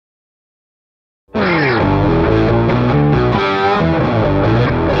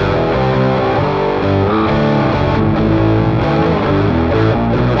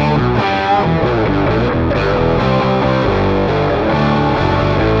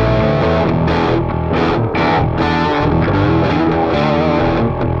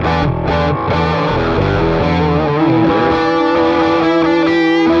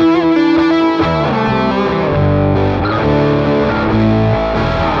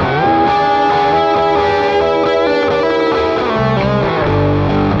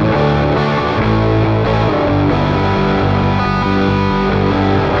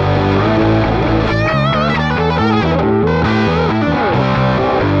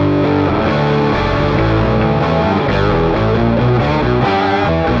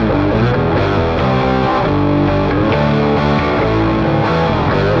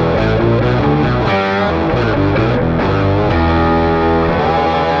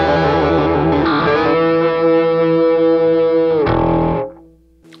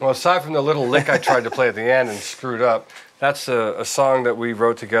aside from the little lick I tried to play at the end and screwed up, that's a song that we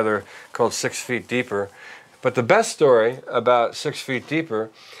wrote together called 6 Feet Deeper. But the best story about 6 Feet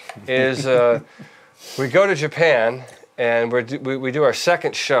Deeper is we go to Japan and we do our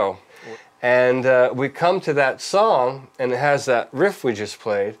second show. And we come to that song and it has that riff we just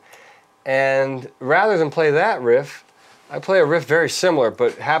played. And rather than play that riff, I play a riff very similar,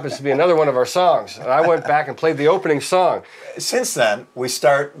 but happens to be another one of our songs. And I went back and played the opening song. Since then, we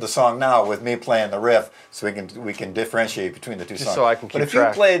start the song now with me playing the riff, so we can differentiate between the two songs. So I can keep But if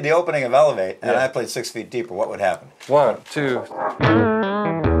track. you played the opening of Elevate and I played 6 Feet Deeper, what would happen? 1, 2.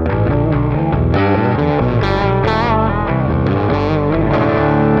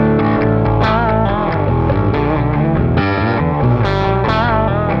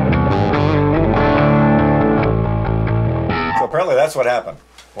 Apparently that's what happened.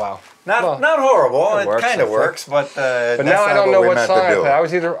 Wow. Not horrible. It works, kind of works, but But now I don't know what song I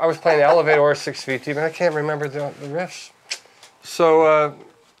played. I was playing Elevate or 6 Feet Deep, and I can't remember the riffs. So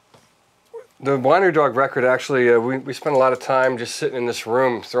the Winery Dog record, actually, we spent a lot of time just sitting in this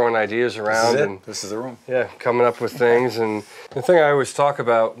room throwing ideas around. This is the room. Yeah, coming up with things. And the thing I always talk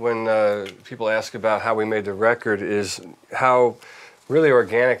about when people ask about how we made the record is how really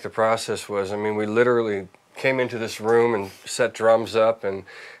organic the process was. I mean, we literally came into this room and set drums up and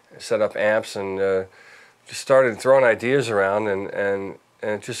set up amps and just started throwing ideas around and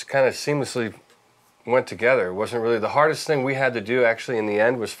it just kind of seamlessly went together. It wasn't really the hardest thing we had to do actually in the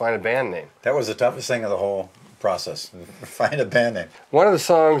end was find a band name. That was the toughest thing of the whole process, find a band name. One of the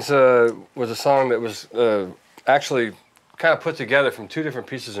songs was a song that was actually kind of put together from 2 different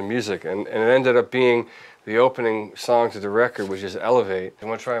pieces of music and it ended up being the opening song to the record, which is Elevate. You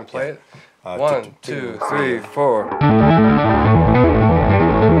want to try and play it? 1, 2, 3, 4.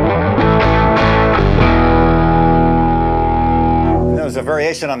 There's a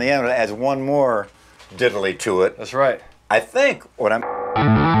variation on the end that adds one more diddly to it. That's right. I think what I'm...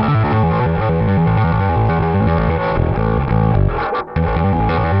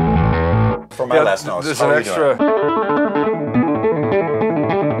 For my last notes, there's how an are we extra...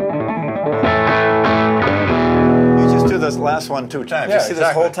 This last one 2 times. Yeah, you see,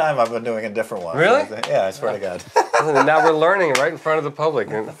 this whole time I've been doing a different one. Really? Yeah, I swear to God. And now we're learning right in front of the public.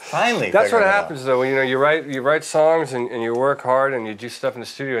 And finally, that's what happens though. When you write songs and you work hard and you do stuff in the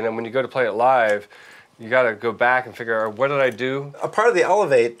studio, and then when you go to play it live, you got to go back and figure out what did I do. A part of the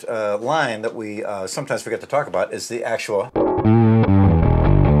Elevate line that we sometimes forget to talk about is the actual.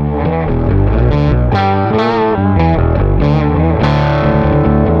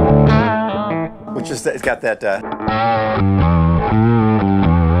 Which is it's got that.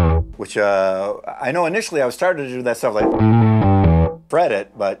 Which I know initially I was starting to do that stuff like fret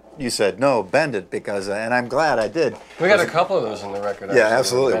it, but you said no, bend it because, and I'm glad I did. We got a couple of those in the record. Yeah,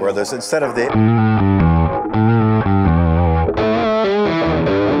 absolutely. Where there's instead of the.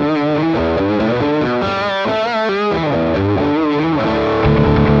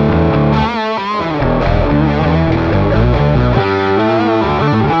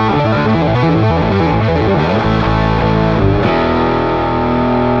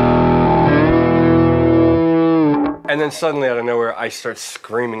 And then suddenly, out of nowhere, I start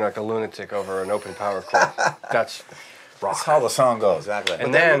screaming like a lunatic over an open power chord. That's rock. That's how the song goes, exactly.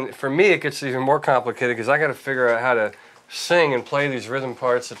 And then, for me, it gets even more complicated because I got to figure out how to sing and play these rhythm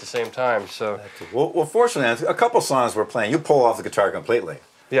parts at the same time. So, well, fortunately, a couple songs we're playing, you pull off the guitar completely.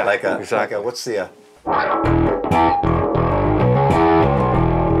 Yeah, like exactly. Like what's the?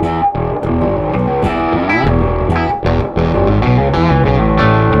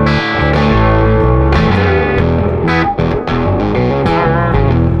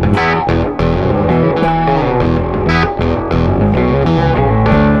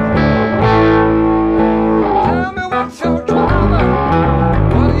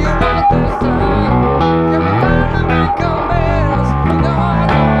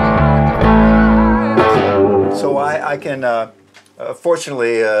 I can,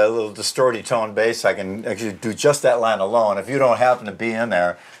 fortunately, a little distorted tone bass, I can actually do just that line alone. If you don't happen to be in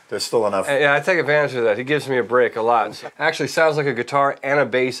there, there's still enough. Yeah, I take advantage of that. He gives me a break a lot. Actually sounds like a guitar and a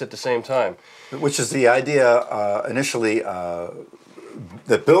bass at the same time. Which is the idea initially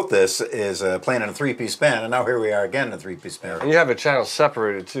that built this is playing in a 3-piece band, and now here we are again in a 3-piece band. And you have the channels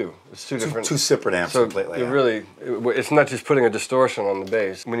separated too. It's two different. Two separate amps so completely. So really, it's not just putting a distortion on the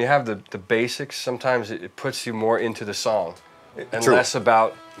bass. When you have the basics, sometimes it puts you more into the song and less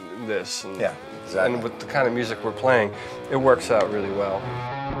about this. And, yeah, exactly. And with the kind of music we're playing, it works out really well.